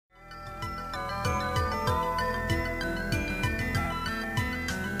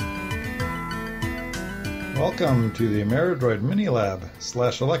Welcome to the ameriDroid Mini Lab /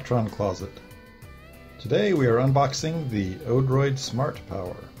 Electron Closet. Today we are unboxing the ODROID Smart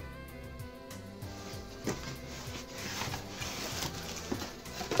Power.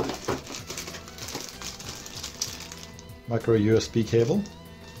 Micro USB cable,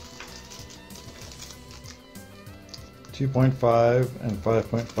 2.5 and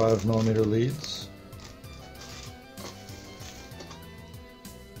 5.5 millimeter leads,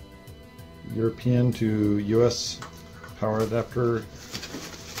 European to US power adapter,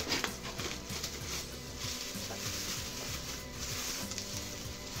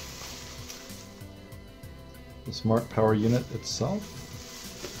 the smart power unit itself,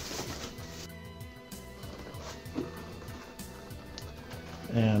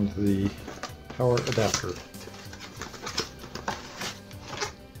 and the power adapter.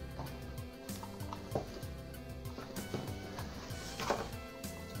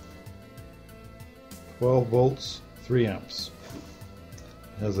 Volts, 3 amps.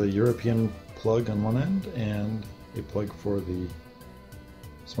 It has a European plug on one end and a plug for the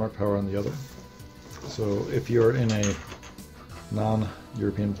smart power on the other. So if you're in a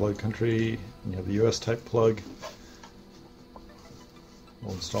non-European plug country and you have the US type plug,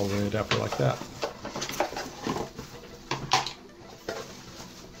 we'll install the adapter like that.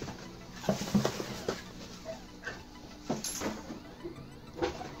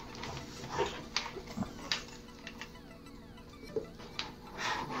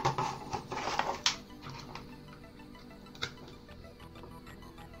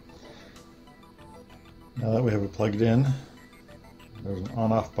 Now that we have it plugged in, there's an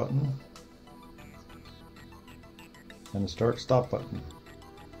on-off button and a start-stop button,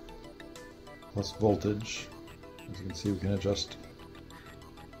 plus voltage. As you can see, we can adjust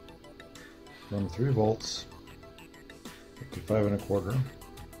from 3 volts up to 5.25.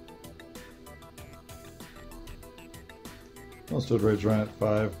 Most ODROIDs run at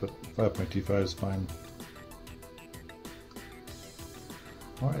 5, but 5.25 is fine.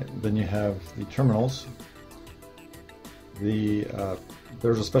 Alright, then you have the terminals.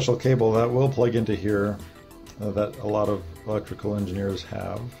 There's a special cable that will plug into here that a lot of electrical engineers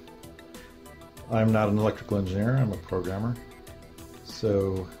have. I'm not an electrical engineer, I'm a programmer,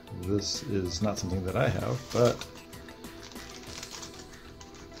 so this is not something that I have, but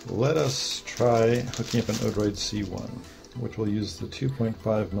let us try hooking up an ODROID C1, which will use the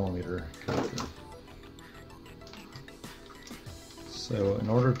 2.5 millimeter connector. So in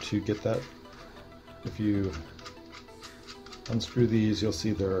order to get that, if you unscrew these, you'll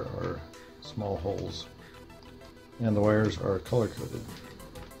see there are small holes, and the wires are color-coded.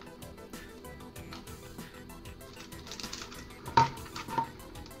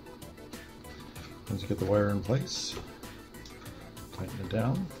 Once you get the wire in place, tighten it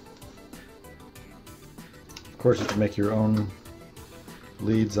down. Of course, you can make your own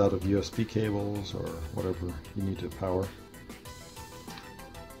leads out of USB cables or whatever you need to power.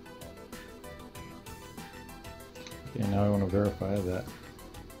 Okay, now I want to verify that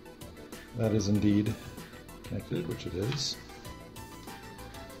that is indeed connected, which it is.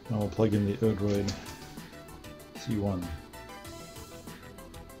 Now we'll plug in the ODROID C1.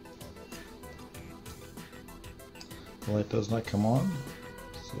 The light does not come on,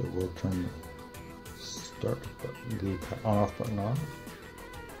 so we'll turn the start button, the on-off button on.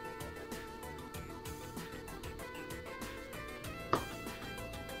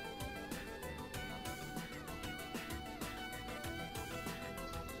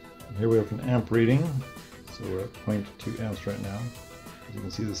 Here we have an amp reading, so we're at 0.2 amps right now. As you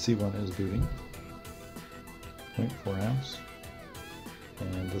can see, the C1 is booting, 0.4 amps,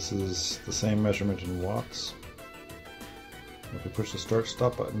 and this is the same measurement in watts. If we push the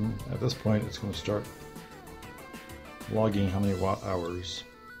start-stop button, at this point it's going to start logging how many watt hours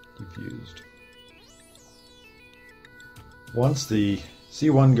you've used. Once the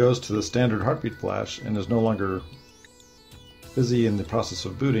C1 goes to the standard heartbeat flash and is no longer busy in the process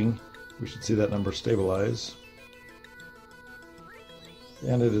of booting, we should see that number stabilize.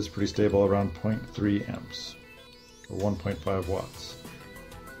 And it is pretty stable around 0.3 amps, or 1.5 watts.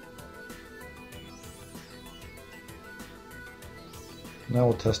 Now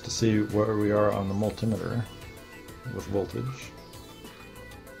we'll test to see where we are on the multimeter with voltage.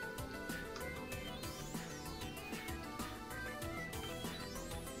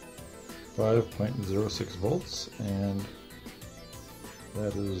 .06 volts, and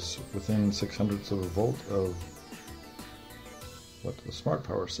that is within 0.06 of a volt of what the smart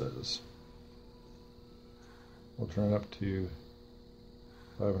power says. We'll turn it up to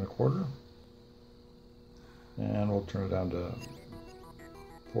 5.25, and we'll turn it down to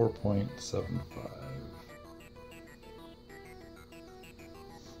 4.75.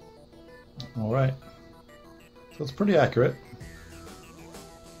 Alright, so it's pretty accurate.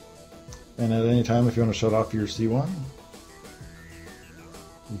 And at any time, if you want to shut off your C1,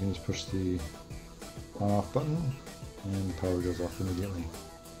 you can just push the on-off button and the power goes off immediately.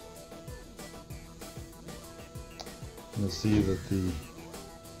 You'll see that the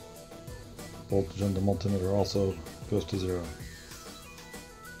voltage on the multimeter also goes to 0.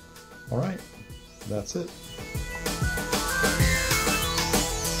 Alright, that's it.